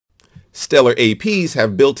Stellar APs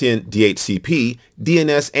have built-in DHCP,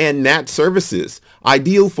 DNS and NAT services,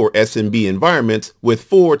 ideal for SMB environments with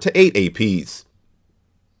 4 to 8 APs.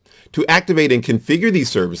 To activate and configure these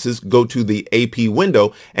services, go to the AP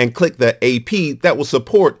window and click the AP that will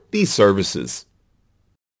support these services.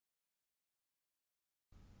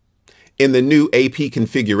 In the new AP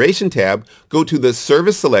Configuration tab, go to the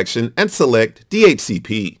Service selection and select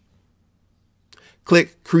DHCP.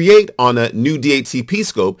 Click Create on a new DHCP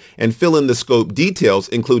scope and fill in the scope details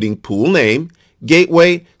including pool name,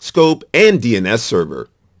 gateway, scope, and DNS server.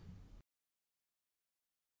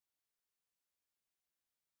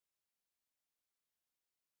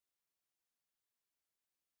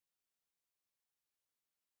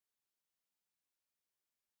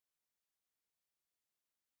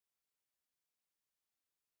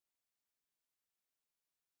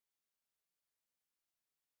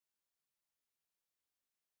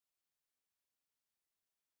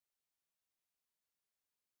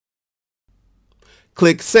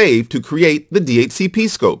 Click Save to create the DHCP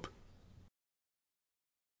scope.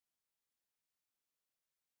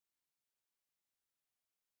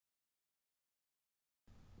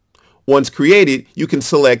 Once created, you can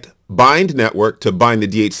select Bind Network to bind the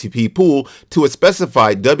DHCP pool to a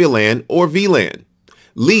specified WLAN or VLAN,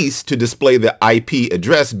 Lease to display the IP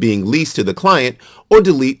address being leased to the client, or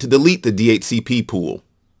Delete to delete the DHCP pool.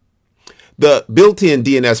 The built-in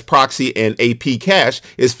DNS proxy and AP cache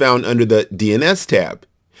is found under the DNS tab.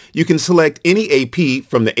 You can select any AP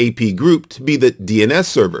from the AP group to be the DNS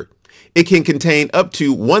server. It can contain up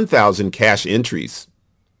to 1,000 cache entries.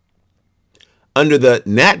 Under the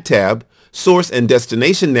NAT tab, source and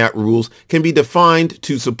destination NAT rules can be defined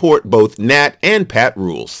to support both NAT and PAT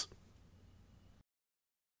rules.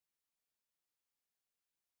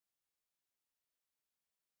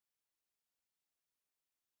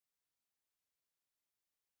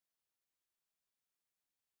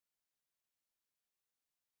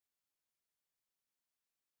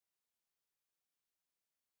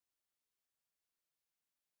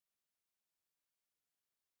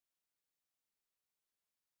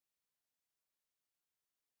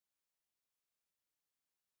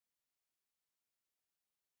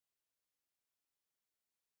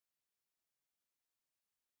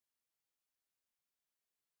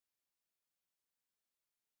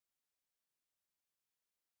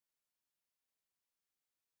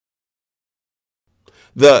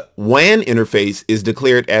 The WAN interface is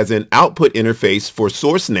declared as an output interface for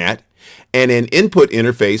source NAT and an input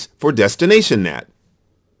interface for destination NAT.